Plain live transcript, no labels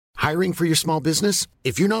Hiring for your small business?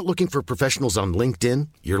 If you're not looking for professionals on LinkedIn,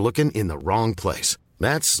 you're looking in the wrong place.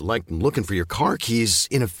 That's like looking for your car keys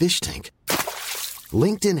in a fish tank.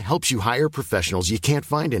 LinkedIn helps you hire professionals you can't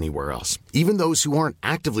find anywhere else, even those who aren't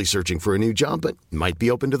actively searching for a new job but might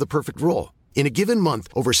be open to the perfect role. In a given month,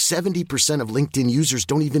 over 70% of LinkedIn users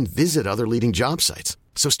don't even visit other leading job sites.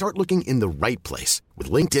 So start looking in the right place.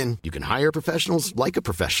 With LinkedIn, you can hire professionals like a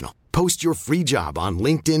professional. Post your free job on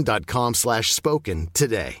linkedin.com/spoken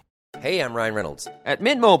today. Hey, I'm Ryan Reynolds. At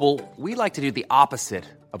Mint Mobile, we like to do the opposite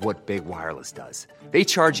of what Big Wireless does. They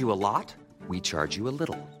charge you a lot, we charge you a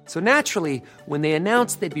little. So naturally, when they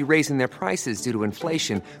announced they'd be raising their prices due to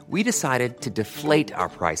inflation, we decided to deflate our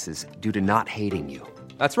prices due to not hating you.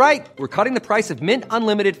 That's right. We're cutting the price of Mint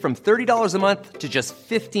Unlimited from $30 a month to just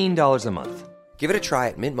 $15 a month. Give it a try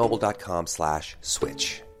at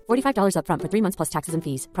mintmobile.com/switch. $45 up front for 3 months plus taxes and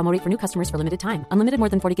fees. Promo rate for new customers for limited time. Unlimited more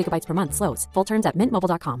than 40 gigabytes per month. Slows full terms at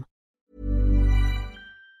mintmobile.com.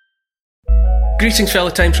 Greetings, fellow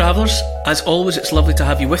time travellers. As always, it's lovely to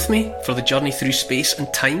have you with me for the journey through space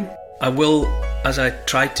and time. I will, as I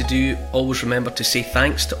tried to do, always remember to say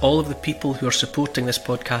thanks to all of the people who are supporting this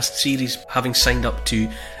podcast series, having signed up to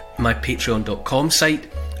my patreon.com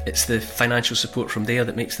site. It's the financial support from there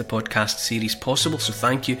that makes the podcast series possible, so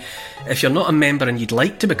thank you. If you're not a member and you'd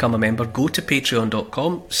like to become a member, go to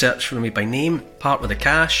patreon.com, search for me by name, part with the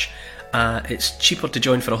cash. It's cheaper to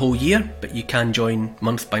join for a whole year, but you can join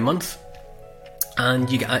month by month.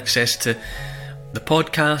 And you get access to the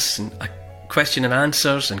podcasts and question and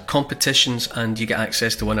answers and competitions, and you get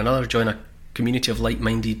access to one another. Join a community of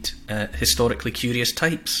like-minded, historically curious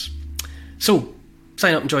types. So,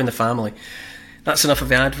 sign up and join the family. That's enough of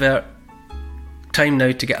the advert. Time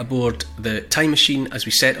now to get aboard the time machine as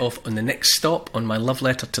we set off on the next stop on my love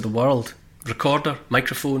letter to the world. Recorder,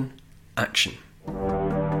 microphone, action.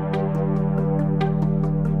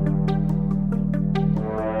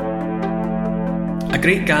 A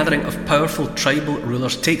great gathering of powerful tribal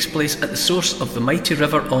rulers takes place at the source of the mighty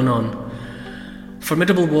river Onon.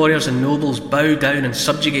 Formidable warriors and nobles bow down and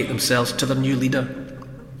subjugate themselves to their new leader.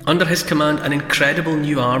 Under his command, an incredible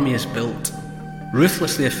new army is built.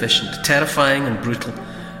 Ruthlessly efficient, terrifying and brutal,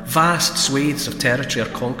 vast swathes of territory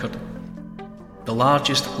are conquered. The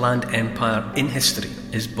largest land empire in history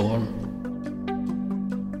is born.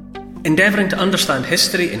 Endeavouring to understand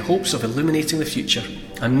history in hopes of illuminating the future,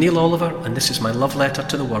 I'm Neil Oliver, and this is my love letter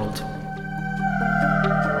to the world.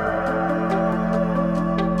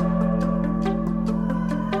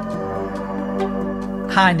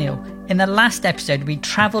 Hi Neil. In the last episode, we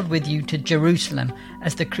travelled with you to Jerusalem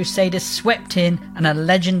as the Crusaders swept in and a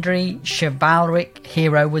legendary chivalric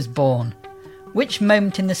hero was born. Which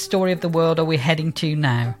moment in the story of the world are we heading to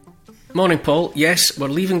now? Morning, Paul. Yes, we're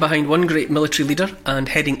leaving behind one great military leader and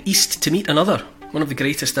heading east to meet another, one of the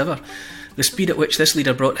greatest ever. The speed at which this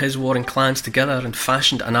leader brought his warring clans together and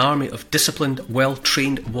fashioned an army of disciplined,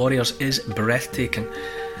 well-trained warriors is breathtaking.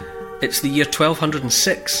 It's the year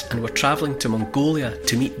 1206 and we're travelling to Mongolia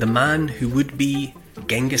to meet the man who would be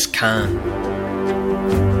Genghis Khan.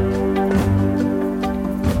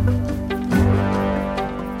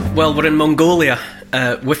 Well, we're in Mongolia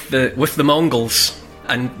with the Mongols.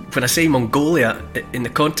 And when I say Mongolia, in the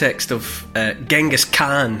context of Genghis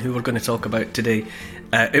Khan, who we're going to talk about today,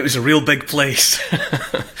 it was a real big place.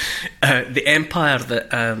 The empire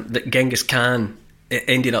that Genghis Khan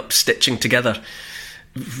ended up stitching together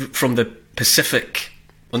from the Pacific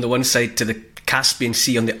on the one side to the Caspian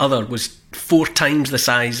Sea on the other was 4 times the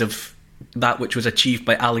size of that which was achieved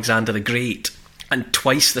by Alexander the Great and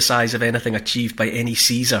twice the size of anything achieved by any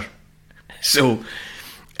Caesar. So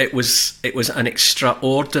it was an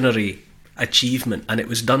extraordinary achievement, and it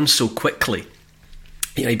was done so quickly.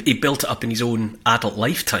 You know, he built it up in his own adult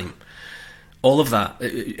lifetime. All of that,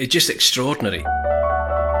 it's just extraordinary.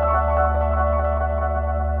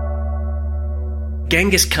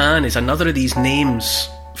 Genghis Khan is another of these names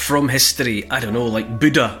from history. I don't know, like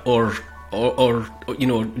Buddha or you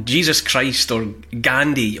know, Jesus Christ or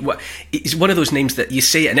Gandhi. It's one of those names that you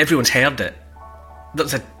say it and everyone's heard it.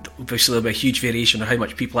 There's obviously a huge variation on how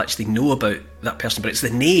much people actually know about that person, but it's the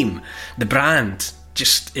name, the brand,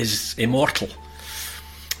 just is immortal.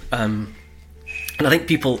 And I think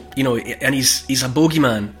people, you know, and he's a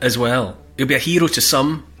bogeyman as well. He'll be a hero to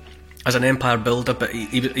some as an empire builder, but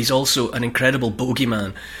he's also an incredible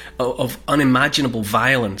bogeyman of unimaginable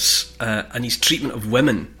violence, and his treatment of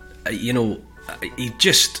women, you know,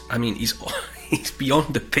 he's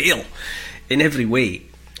beyond the pale in every way,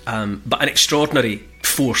 but an extraordinary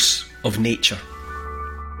force of nature,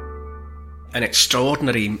 an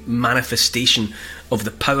extraordinary manifestation of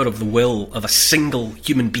the power of the will of a single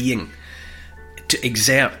human being to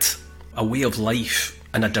exert a way of life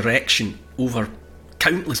and a direction over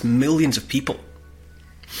countless millions of people.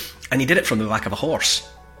 And he did it from the back of a horse.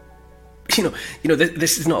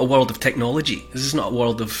 This is not a world of technology. This is not a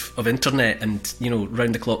world of internet and,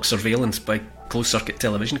 round-the-clock surveillance by closed-circuit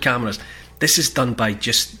television cameras. This is done by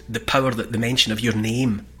just the power that the mention of your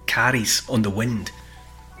name carries on the wind.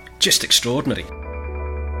 Just extraordinary.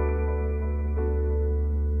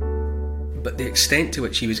 But the extent to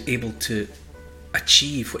which he was able to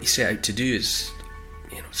achieve what he set out to do is,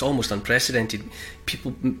 it's almost unprecedented.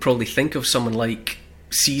 People probably think of someone like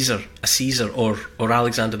Caesar or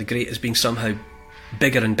Alexander the Great as being somehow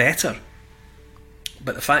bigger and better.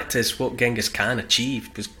 But the fact is, what Genghis Khan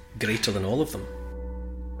achieved was greater than all of them.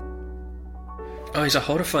 Oh, he's a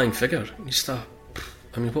horrifying figure.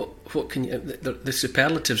 What can you... The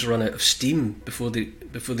superlatives run out of steam before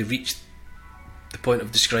they reach the point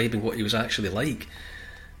of describing what he was actually like.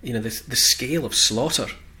 The scale of slaughter,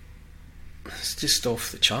 it's just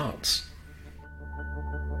off the charts.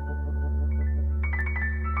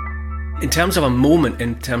 In terms of a moment,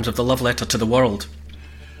 in terms of the love letter to the world,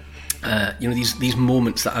 these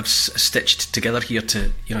moments that I've stitched together here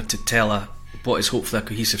to tell what is hopefully a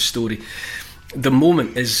cohesive story. The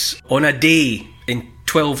moment is on a day in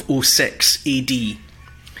 1206 AD.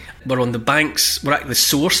 We're on the banks, we're at the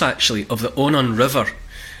source actually of the Onon River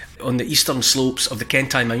on the eastern slopes of the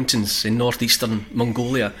Kentai Mountains in northeastern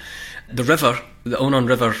Mongolia. The Onon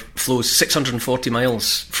River, flows 640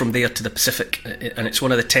 miles from there to the Pacific, and it's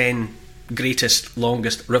one of the 10 greatest,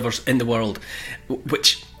 longest rivers in the world,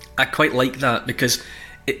 which I quite like that because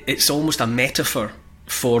it's almost a metaphor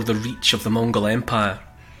for the reach of the Mongol Empire.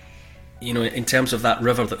 In terms of that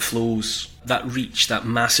river that flows, that reach, that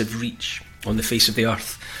massive reach on the face of the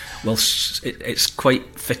earth. Well, it's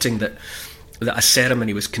quite fitting that a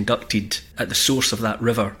ceremony was conducted at the source of that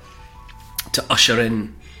river to usher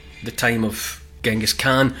in the time of Genghis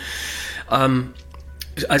Khan.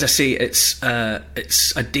 As I say, it's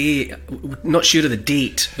a day, not sure of the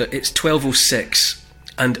date, but it's 1206,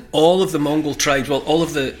 and all of the Mongol tribes,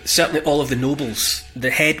 certainly all of the nobles,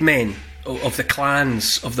 the headmen of the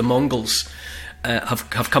clans of the Mongols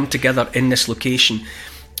have come together in this location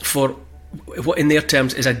for what in their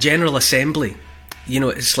terms is a general assembly.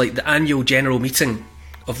 It's like the annual general meeting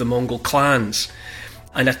of the Mongol clans,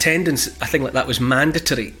 and attendance, I think, like that was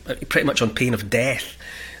mandatory, pretty much on pain of death.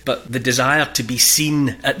 But the desire to be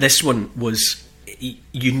seen at this one was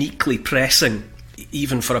uniquely pressing,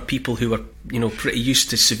 even for a people who were pretty used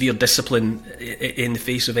to severe discipline in the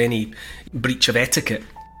face of any breach of etiquette.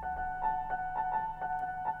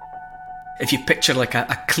 If you picture like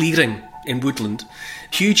a clearing in woodland,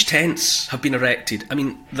 huge tents have been erected. I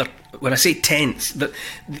mean, when I say tents,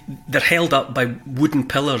 they're held up by wooden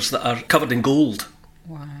pillars that are covered in gold.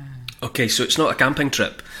 Wow. Okay, so it's not a camping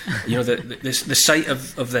trip. The sight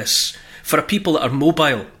of this, for a people that are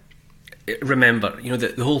mobile, remember,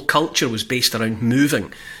 the whole culture was based around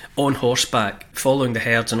moving on horseback, following the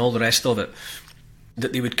herds and all the rest of it,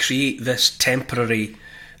 that they would create this temporary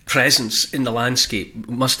presence in the landscape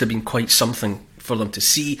must have been quite something for them to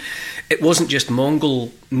see. It wasn't just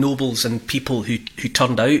Mongol nobles and people who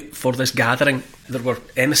turned out for this gathering. There were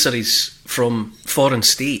emissaries from foreign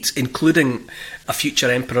states, including a future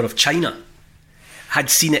emperor of China, had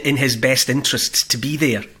seen it in his best interests to be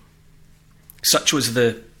there. Such was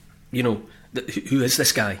who is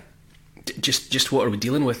this guy? Just what are we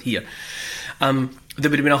dealing with here? There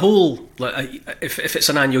would have been a whole, if it's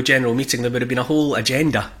an annual general meeting, there would have been a whole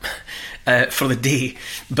agenda for the day,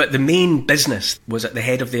 but the main business was at the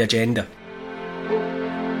head of the agenda.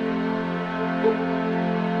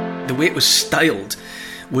 The way it was styled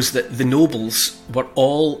was that the nobles were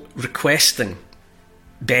all requesting,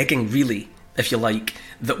 begging really, if you like,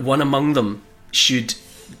 that one among them should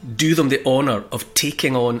do them the honour of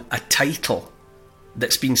taking on a title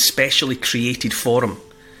that's been specially created for him.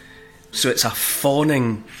 So it's a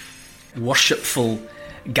fawning, worshipful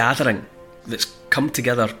gathering that's come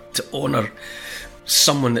together to honour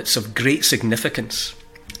someone that's of great significance.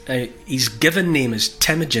 His given name is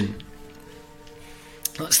Temujin.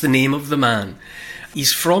 That's the name of the man.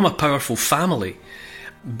 He's from a powerful family,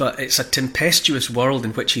 but it's a tempestuous world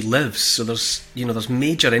in which he lives. So there's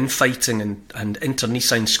major infighting and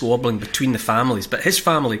internecine squabbling between the families. But his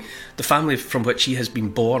family, the family from which he has been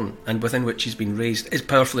born and within which he's been raised, is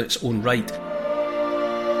powerful in its own right.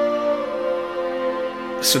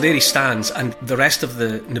 So there he stands, and the rest of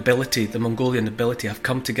the nobility, the Mongolian nobility, have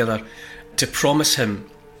come together to promise him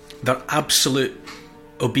their absolute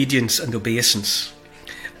obedience and obeisance.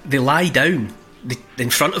 They lie down in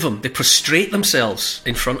front of him. They prostrate themselves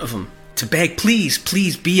in front of him to beg, please,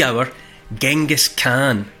 please be our Genghis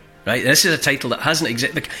Khan. Right, this is a title that hasn't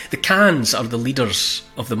existed. The Khans are the leaders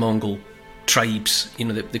of the Mongol tribes. You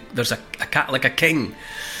know, there's a like a king,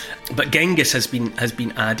 but Genghis has been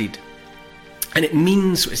added, and it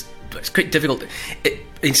means it's quite difficult.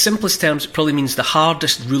 In simplest terms, it probably means the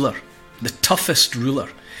hardest ruler, the toughest ruler.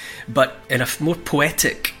 But in a more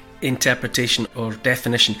poetic interpretation or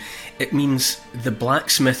definition, it means the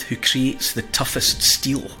blacksmith who creates the toughest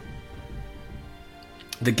steel.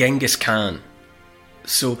 The Genghis Khan.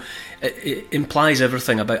 So it implies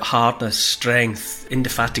everything about hardness, strength,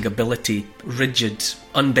 indefatigability, rigid,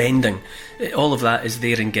 unbending. All of that is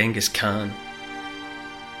there in Genghis Khan.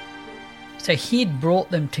 So he'd brought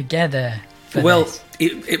them together for well, this.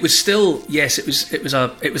 It was still, yes, it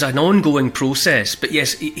was an ongoing process. But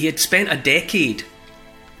yes, he had spent a decade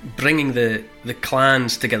bringing the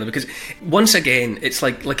clans together, because once again it's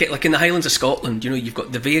like in the Highlands of Scotland, you know, you've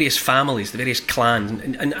got the various families, the various clans,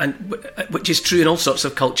 and which is true in all sorts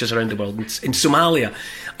of cultures around the world. In Somalia,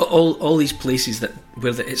 all these places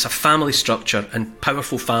where it's a family structure, and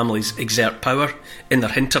powerful families exert power in their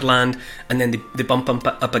hinterland, and then they bump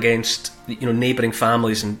up against, you know, neighbouring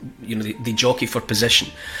families, and you know they jockey for position.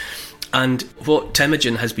 And what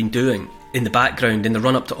Temujin has been doing in the background, in the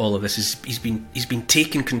run-up to all of this, is he's been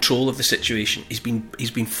taking control of the situation. He's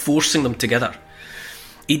been forcing them together.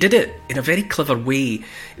 He did it in a very clever way.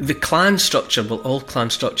 The clan structure, well, all clan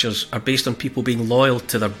structures are based on people being loyal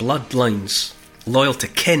to their bloodlines, loyal to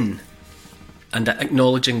kin, and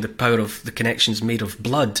acknowledging the power of the connections made of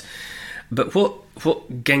blood. But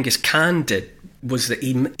what Genghis Khan did was that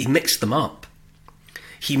he mixed them up.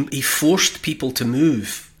 He forced people to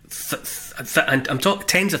move. And I'm talking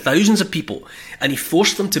tens of thousands of people, and he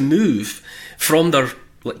forced them to move from their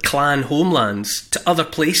clan homelands to other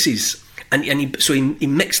places, and he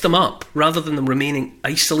mixed them up rather than them remaining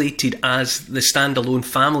isolated as the standalone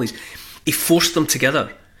families. He forced them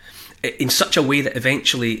together in such a way that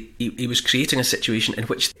eventually he was creating a situation in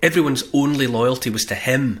which everyone's only loyalty was to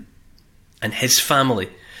him and his family.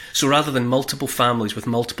 So rather than multiple families with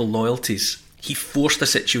multiple loyalties, he forced a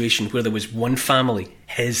situation where there was one family,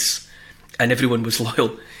 his, and everyone was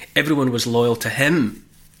loyal. Everyone was loyal to him.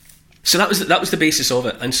 So that was the basis of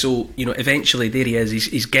it. And so, you know, eventually there he is.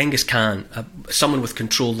 He's Genghis Khan, someone with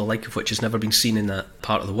control, the like of which has never been seen in that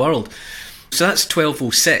part of the world. So that's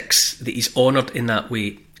 1206 that he's honoured in that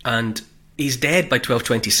way, and he's dead by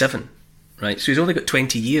 1227, right? So he's only got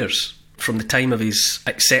 20 years from the time of his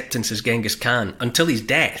acceptance as Genghis Khan until his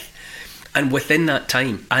death. And within that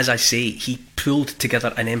time, as I say, he pulled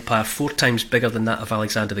together an empire 4 times bigger than that of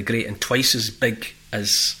Alexander the Great, and twice as big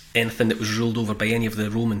as anything that was ruled over by any of the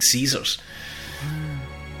Roman Caesars.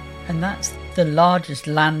 And that's the largest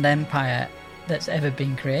land empire that's ever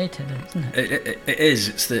been created, isn't it? It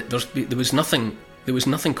is. There was nothing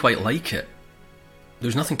quite like it. There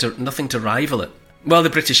was nothing to rival it. Well, the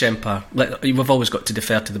British Empire. We've always got to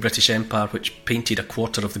defer to the British Empire, which painted a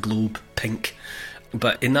quarter of the globe pink.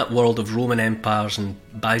 But in that world of Roman empires and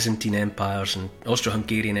Byzantine empires and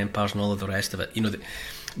Austro-Hungarian empires and all of the rest of it, you know,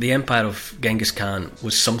 the empire of Genghis Khan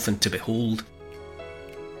was something to behold.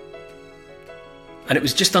 And it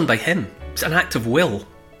was just done by him. It's an act of will.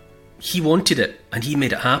 He wanted it, and he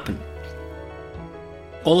made it happen.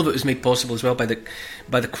 All of it was made possible as well by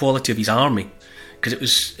the quality of his army, because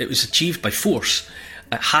it was achieved by force.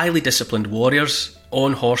 Highly disciplined warriors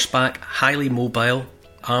on horseback, highly mobile,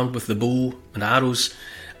 armed with the bow and arrows,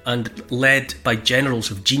 and led by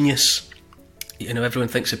generals of genius. You know, everyone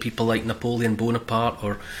thinks of people like Napoleon Bonaparte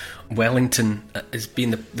or Wellington as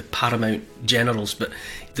being the paramount generals, but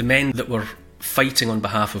the men that were fighting on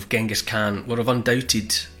behalf of Genghis Khan were of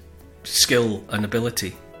undoubted skill and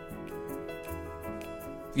ability.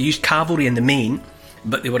 They used cavalry in the main,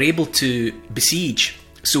 but they were able to besiege.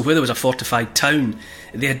 So where there was a fortified town,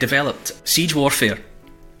 they had developed siege warfare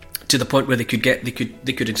to the point where they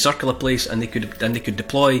could encircle a place, and they could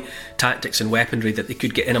deploy tactics and weaponry that they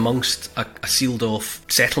could get in amongst a sealed off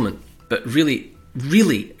settlement. But really,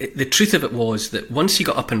 the truth of it was that once he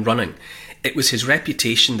got up and running, it was his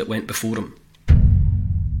reputation that went before him.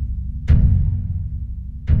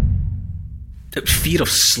 It was fear of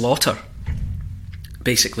slaughter,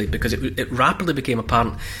 basically, because it rapidly became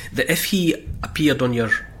apparent that if he appeared on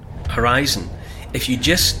your horizon, if you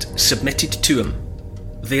just submitted to him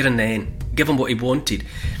there and then, give him what he wanted,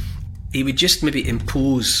 he would just maybe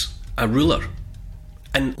impose a ruler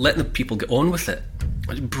and let the people get on with it.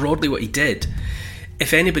 That's broadly what he did.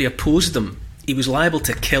 If anybody opposed them, he was liable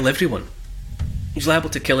to kill everyone. He was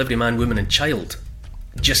liable to kill every man, woman and child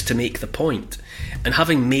just to make the point. And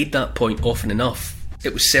having made that point often enough,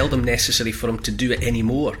 it was seldom necessary for him to do it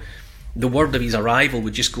anymore. the word of his arrival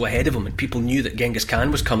would just go ahead of him, and people knew that Genghis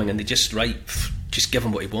Khan was coming, and they just just give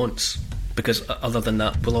him what he wants, because other than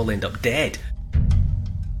that we'll all end up dead.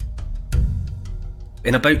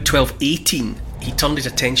 In about 1218 he turned his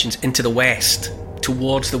attentions into the west,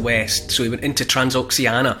 towards the west, so he went into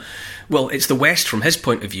Transoxiana. Well, it's the west from his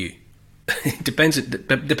point of view. It depends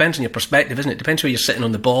on your perspective, isn't it? Depends where you're sitting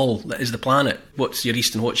on the ball that is the planet. What's your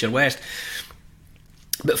east and what's your west?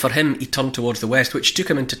 But for him, he turned towards the west, which took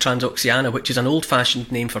him into Transoxiana, which is an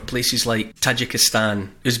old-fashioned name for places like Tajikistan,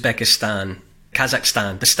 Uzbekistan,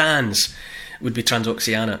 Kazakhstan. The Stans would be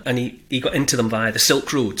Transoxiana. And he got into them via the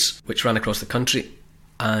Silk Roads, which ran across the country.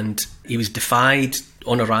 And he was defied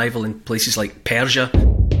on arrival in places like Persia.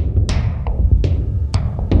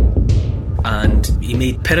 And he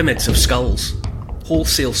made pyramids of skulls,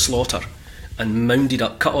 wholesale slaughter, and mounded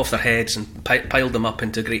up, cut off their heads and piled them up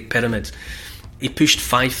into great pyramids. He pushed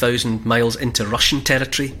 5,000 miles into Russian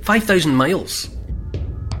territory. 5,000 miles.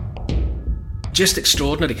 Just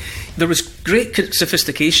extraordinary. There was great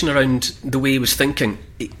sophistication around the way he was thinking.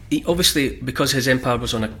 He obviously, because his empire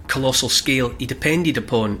was on a colossal scale, he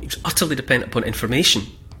was utterly dependent upon information,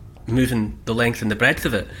 moving the length and the breadth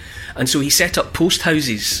of it. And so he set up post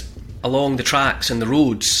houses along the tracks and the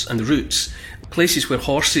roads and the routes, places where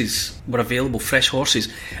horses were available, fresh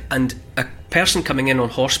horses, and a person coming in on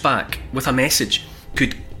horseback with a message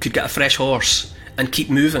could get a fresh horse and keep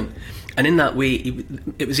moving. And in that way,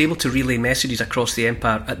 it was able to relay messages across the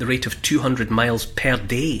empire at the rate of 200 miles per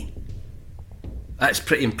day. That's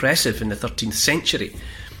pretty impressive in the 13th century.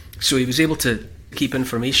 So he was able to keep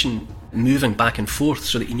information moving back and forth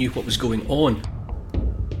so that he knew what was going on.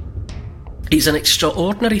 He's an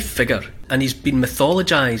extraordinary figure, and he's been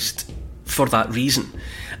mythologised for that reason.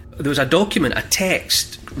 There was a document, a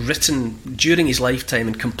text, written during his lifetime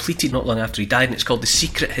and completed not long after he died, and it's called The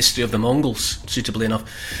Secret History of the Mongols, suitably enough.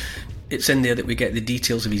 It's in there that we get the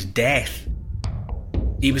details of his death.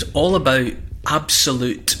 He was all about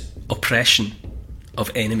absolute oppression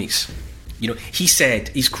of enemies. He said,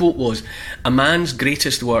 his quote was, "A man's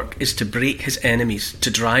greatest work is to break his enemies,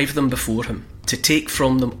 to drive them before him, to take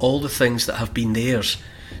from them all the things that have been theirs,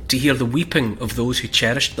 to hear the weeping of those who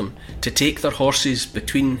cherished them, to take their horses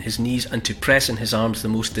between his knees, and to press in his arms the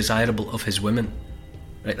most desirable of his women."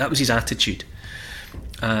 Right, that was his attitude.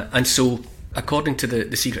 And so, according to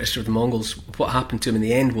the Secret History of the Mongols, what happened to him in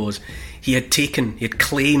the end was he had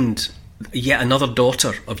claimed yet another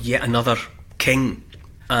daughter of yet another king,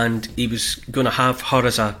 and he was going to have her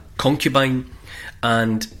as a concubine,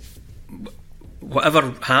 and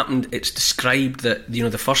whatever happened, it's described that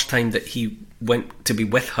the first time that he went to be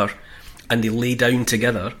with her and they lay down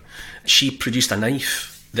together, she produced a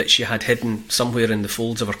knife that she had hidden somewhere in the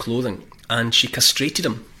folds of her clothing, and she castrated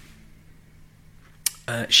him.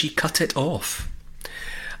 She cut it off,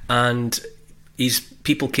 and his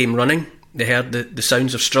people came running. They heard the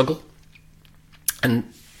sounds of struggle,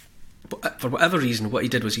 and for whatever reason, what he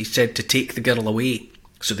did was he said to take the girl away.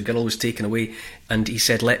 So the girl was taken away, and he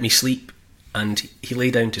said, "Let me sleep." And he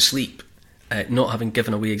lay down to sleep, not having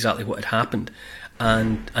given away exactly what had happened,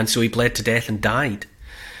 and so he bled to death and died.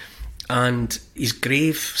 And his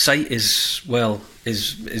grave site is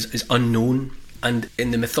unknown. And in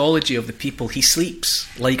the mythology of the people, he sleeps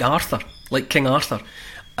like Arthur, like King Arthur,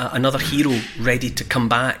 another hero ready to come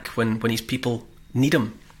back when his people need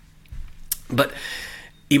him. But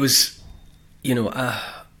he was,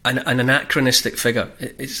 an anachronistic figure.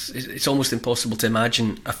 It's almost impossible to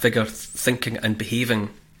imagine a figure thinking and behaving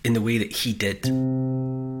in the way that he did.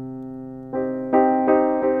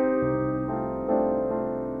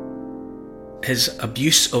 His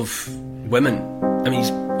abuse of women, his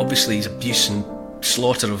abuse and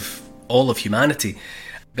slaughter of all of humanity,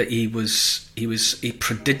 but he was a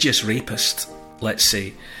prodigious rapist, let's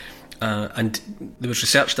say. And there was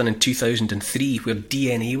research done in 2003 where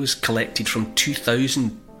DNA was collected from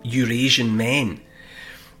 2,000 Eurasian men,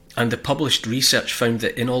 and the published research found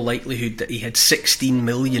that in all likelihood that he had 16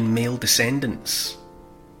 million male descendants,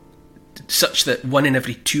 such that 1 in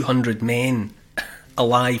every 200 men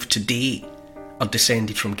alive today are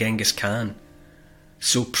descended from Genghis Khan.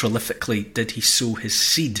 So prolifically did he sow his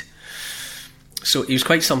seed. So he was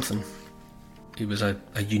quite something. He was a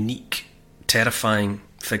unique, terrifying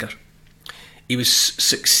figure. He was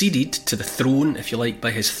succeeded to the throne, if you like, by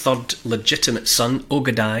his third legitimate son,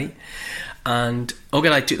 Ogadai. And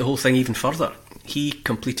Ogadai took the whole thing even further. He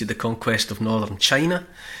completed the conquest of northern China,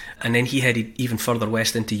 and then he headed even further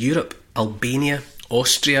west into Europe. Albania,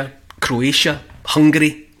 Austria, Croatia,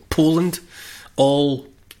 Hungary, Poland, all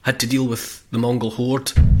had to deal with the Mongol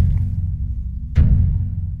horde.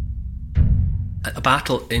 At a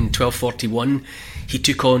battle in 1241, he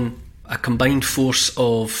took on a combined force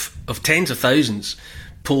of tens of thousands,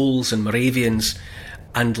 Poles and Moravians,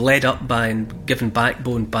 and led up by and given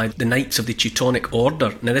backbone by the Knights of the Teutonic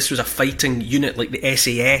Order. Now, this was a fighting unit like the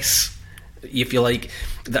SAS, if you like,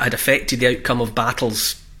 that had affected the outcome of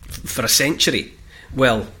battles for a century.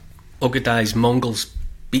 Well, Ogedai's Mongols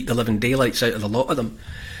beat the living daylights out of the lot of them,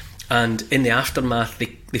 and in the aftermath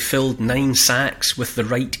they filled 9 sacks with the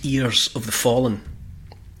right ears of the fallen.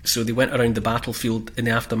 So they went around the battlefield in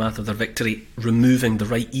the aftermath of their victory, removing the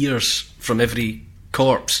right ears from every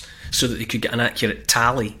corpse so that they could get an accurate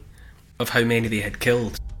tally of how many they had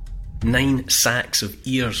killed. 9 sacks of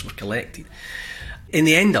ears were collected. In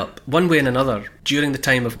the end up, one way and another, during the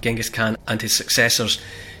time of Genghis Khan and his successors,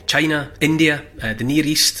 China, India, the Near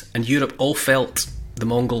East and Europe all felt the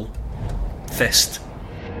Mongol fist.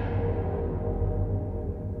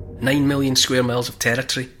 9 million square miles of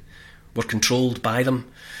territory were controlled by them.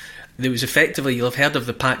 There was effectively, you'll have heard of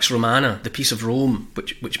the Pax Romana, the Peace of Rome,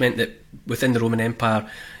 which meant that within the Roman Empire,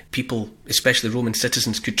 people, especially Roman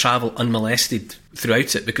citizens, could travel unmolested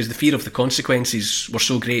throughout it because the fear of the consequences were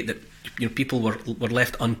so great that people were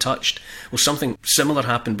left untouched. Well, something similar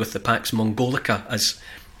happened with the Pax Mongolica,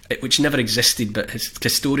 which never existed, but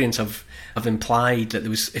historians have implied that there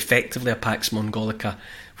was effectively a Pax Mongolica,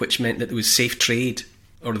 which meant that there was safe trade,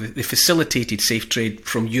 or they facilitated safe trade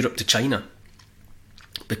from Europe to China,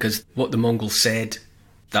 because what the Mongols said,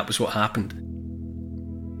 that was what happened.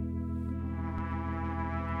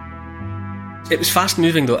 It was fast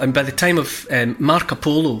moving though, and by the time of Marco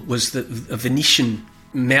Polo was a Venetian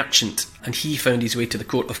merchant, and he found his way to the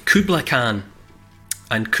court of Kublai Khan,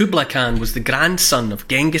 and Kublai Khan was the grandson of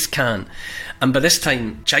Genghis Khan, and by this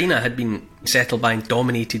time China had been settled by and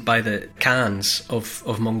dominated by the Khans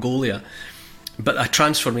of Mongolia, but a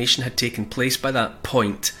transformation had taken place by that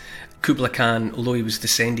point. Kublai Khan, although he was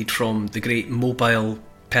descended from the great mobile,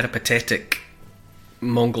 peripatetic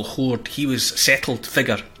Mongol horde, he was a settled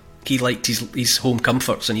figure. He liked his home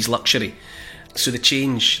comforts and his luxury. So the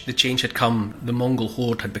change had come. The Mongol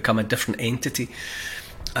horde had become a different entity,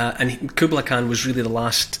 and Kublai Khan was really the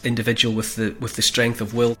last individual with the strength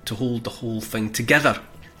of will to hold the whole thing together.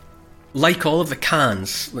 Like all of the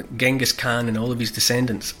Khans, like Genghis Khan and all of his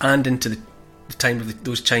descendants, and into the time of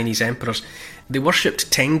those Chinese emperors, they worshipped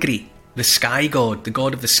Tengri, the sky god, the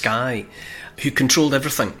god of the sky, who controlled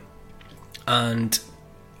everything. And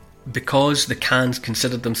because the Khans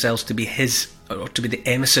considered themselves to be to be the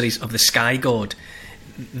emissaries of the sky god,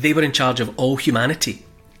 they were in charge of all humanity,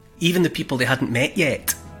 even the people they hadn't met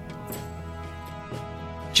yet.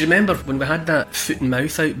 Do you remember when we had that foot and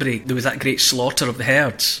mouth outbreak? There was that great slaughter of the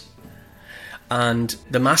herds, and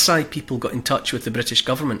the Maasai people got in touch with the British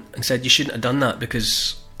government and said, you shouldn't have done that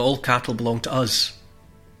because all cattle belong to us,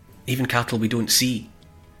 even cattle we don't see.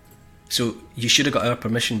 So you should have got our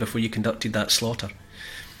permission before you conducted that slaughter.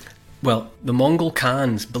 Well, the Mongol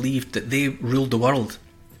Khans believed that they ruled the world,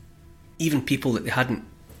 even people that they hadn't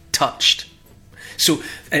touched. So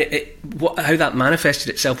how that manifested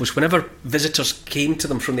itself was whenever visitors came to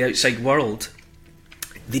them from the outside world,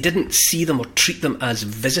 they didn't see them or treat them as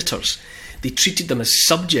visitors. They treated them as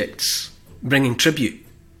subjects, bringing tribute.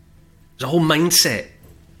 The whole mindset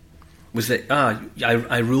was that,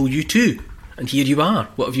 I rule you too, and here you are.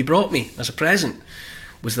 What have you brought me as a present?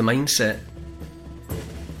 Was the mindset.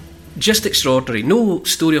 Just extraordinary. No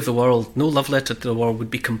story of the world, no love letter to the world would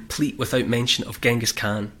be complete without mention of Genghis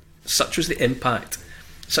Khan. Such was the impact,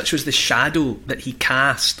 such was the shadow that he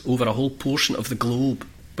cast over a whole portion of the globe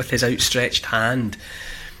with his outstretched hand.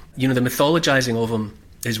 The mythologising of him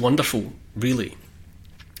is wonderful, really.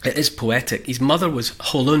 It is poetic. His mother was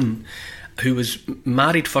Holun, who was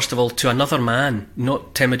married, first of all, to another man,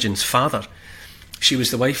 not Temujin's father. She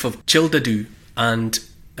was the wife of Childadu, and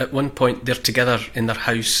at one point they're together in their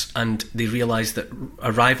house and they realise that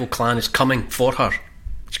a rival clan is coming for her.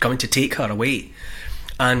 She's coming to take her away.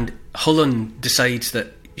 And Holun decides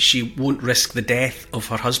that she won't risk the death of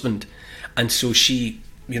her husband, and so she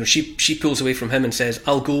pulls away from him and says,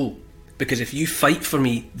 I'll go, because if you fight for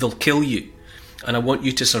me, they'll kill you, and I want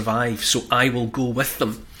you to survive, so I will go with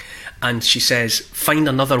them. And she says, find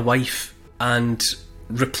another wife and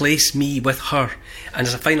replace me with her. And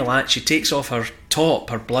as a final act, she takes off her top,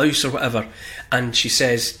 her blouse or whatever, and she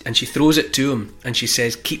says, and she throws it to him, and she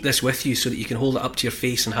says, keep this with you so that you can hold it up to your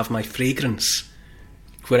face and have my fragrance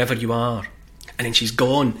wherever you are. And then she's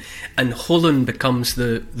gone, and Holun becomes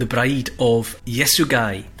the bride of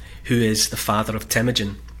Yasugai, who is the father of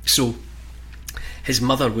Temujin. So his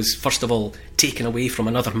mother was first of all taken away from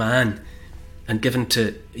another man and given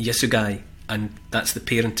to Yasugai, and that's the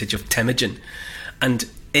parentage of Temujin. And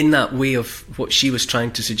in that way of what she was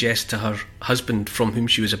trying to suggest to her husband from whom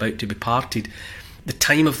she was about to be parted, the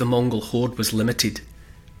time of the Mongol horde was limited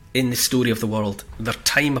in the story of the world. Their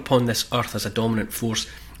time upon this earth as a dominant force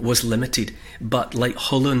was limited, but like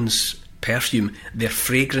Hulun's perfume, their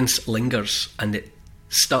fragrance lingers and it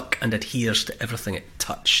stuck and adheres to everything it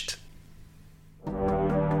touched.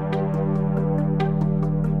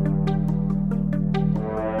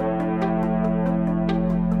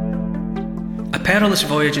 A perilous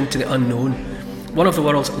voyage into the unknown, one of the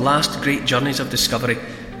world's last great journeys of discovery,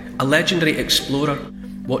 a legendary explorer,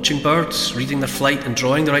 watching birds, reading their flight and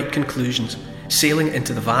drawing the right conclusions, sailing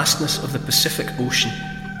into the vastness of the Pacific Ocean,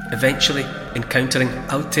 eventually encountering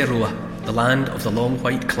Aotearoa, the land of the long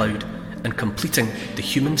white cloud, and completing the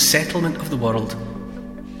human settlement of the world.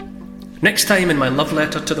 Next time in my love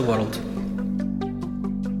letter to the world.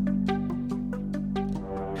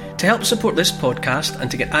 To help support this podcast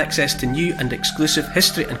and to get access to new and exclusive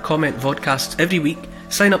history and comment vodcasts every week,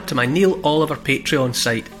 sign up to my Neil Oliver Patreon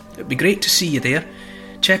site. It'd be great to see you there.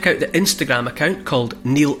 Check out the Instagram account called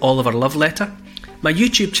Neil Oliver Love Letter. My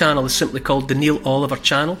YouTube channel is simply called The Neil Oliver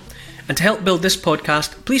Channel. And to help build this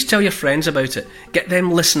podcast, please tell your friends about it. Get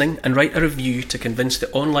them listening and write a review to convince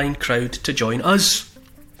the online crowd to join us.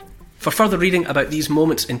 For further reading about these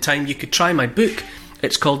moments in time, you could try my book.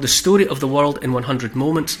 It's called The Story of the World in 100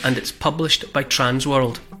 Moments, and it's published by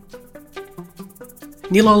Transworld.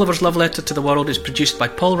 Neil Oliver's Love Letter to the World is produced by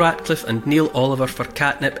Paul Ratcliffe and Neil Oliver for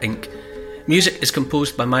Catnip Inc. Music is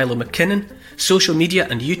composed by Milo McKinnon. Social media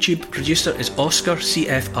and YouTube producer is Oscar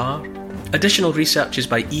CFR. Additional research is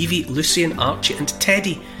by Evie, Lucian, Archie and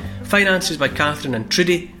Teddy. Finances by Catherine and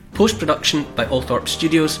Trudy. Post-production by Althorpe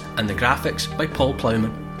Studios, and the graphics by Paul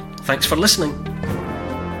Plowman. Thanks for listening.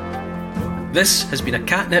 This has been a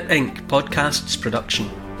Catnip Inc. Podcasts production.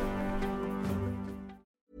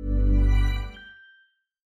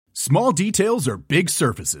 Small details are big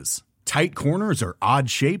surfaces. Tight corners are odd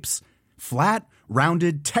shapes. Flat,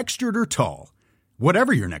 rounded, textured, or tall.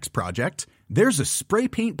 Whatever your next project, there's a spray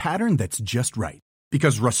paint pattern that's just right.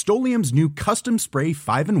 Because Rust-Oleum's new Custom Spray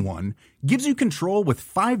 5-in-1 gives you control with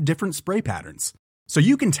 5 different spray patterns. So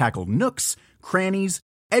you can tackle nooks, crannies,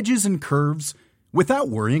 edges, and curves without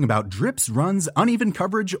worrying about drips, runs, uneven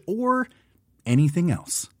coverage, or anything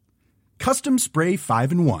else. Custom Spray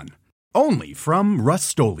 5-in-1. Only from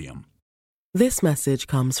Rust-Oleum. This message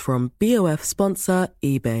comes from BOF sponsor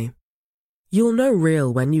eBay. You'll know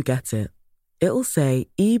real when you get it. It'll say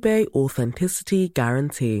eBay Authenticity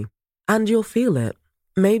Guarantee. And you'll feel it.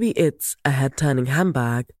 Maybe it's a head-turning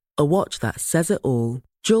handbag, a watch that says it all,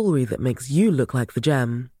 jewelry that makes you look like the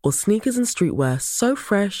gem, or sneakers and streetwear so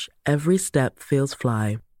fresh every step feels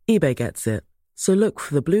fly. eBay gets it. So look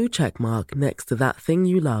for the blue check mark next to that thing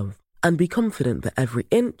you love. And be confident that every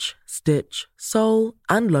inch, stitch, sole,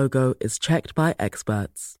 and logo is checked by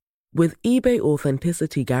experts. With eBay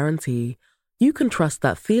Authenticity Guarantee, you can trust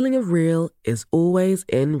that feeling of real is always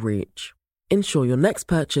in reach. Ensure your next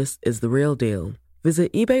purchase is the real deal.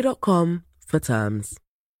 Visit eBay.com for terms.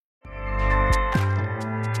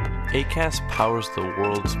 Acast powers the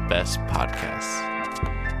world's best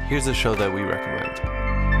podcasts. Here's a show that we recommend.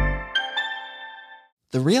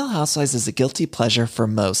 The Real Housewives is a guilty pleasure for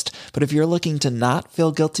most, but if you're looking to not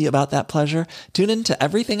feel guilty about that pleasure, tune in to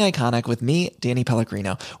Everything Iconic with me, Danny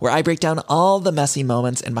Pellegrino, where I break down all the messy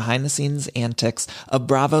moments and behind-the-scenes antics of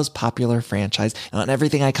Bravo's popular franchise. And on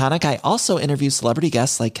Everything Iconic, I also interview celebrity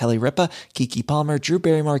guests like Kelly Ripa, Keke Palmer, Drew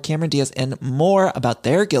Barrymore, Cameron Diaz, and more about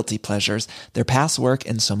their guilty pleasures, their past work,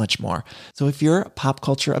 and so much more. So if you're pop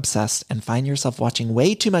culture obsessed and find yourself watching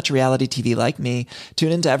way too much reality TV like me,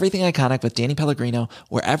 tune in to Everything Iconic with Danny Pellegrino,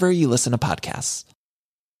 wherever you listen to podcasts.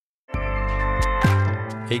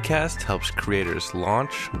 Acast helps creators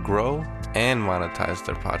launch, grow, and monetize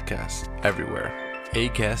their podcasts everywhere.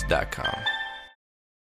 Acast.com.